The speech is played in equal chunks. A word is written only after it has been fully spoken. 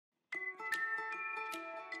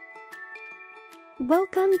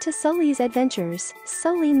Welcome to Sully's Adventures.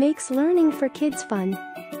 Sully makes learning for kids fun.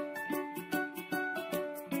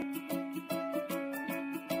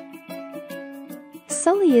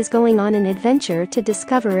 Sully is going on an adventure to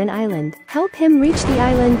discover an island. Help him reach the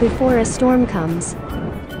island before a storm comes.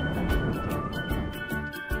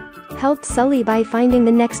 Help Sully by finding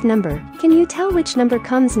the next number. Can you tell which number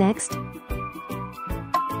comes next?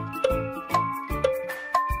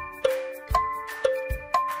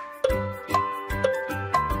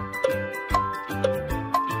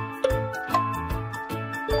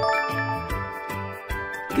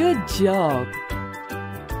 Good job!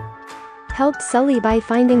 Help Sully by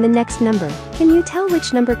finding the next number. Can you tell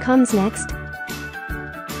which number comes next?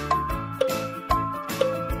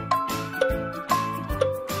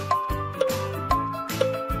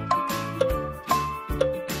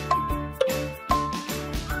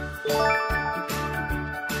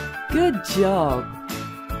 Good job!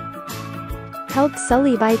 Help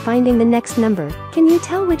Sully by finding the next number. Can you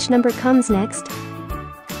tell which number comes next?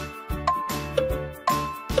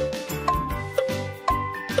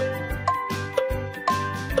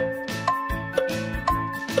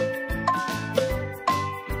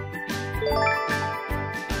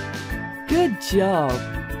 Good job!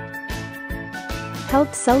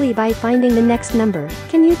 Help Sully by finding the next number.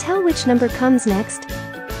 Can you tell which number comes next?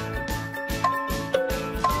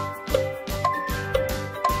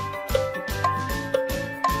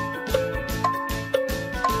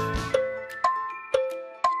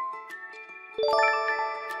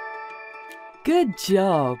 Good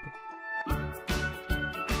job!